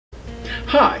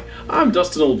Hi, I'm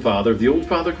Dustin Oldfather of the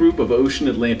Oldfather Group of Ocean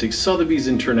Atlantic Sotheby's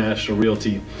International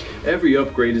Realty. Every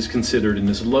upgrade is considered in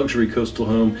this luxury coastal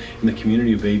home in the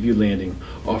community of Bayview Landing,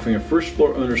 offering a first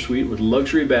floor owner suite with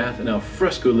luxury bath and al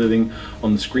fresco living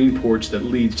on the screen porch that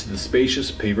leads to the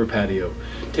spacious paver patio.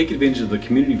 Take advantage of the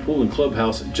community pool and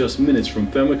clubhouse just minutes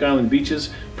from Fenwick Island beaches,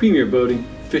 premier boating,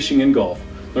 fishing, and golf.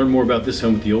 Learn more about this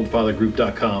home at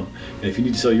theoldfathergroup.com. And if you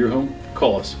need to sell your home,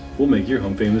 call us. We'll make your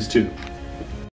home famous too.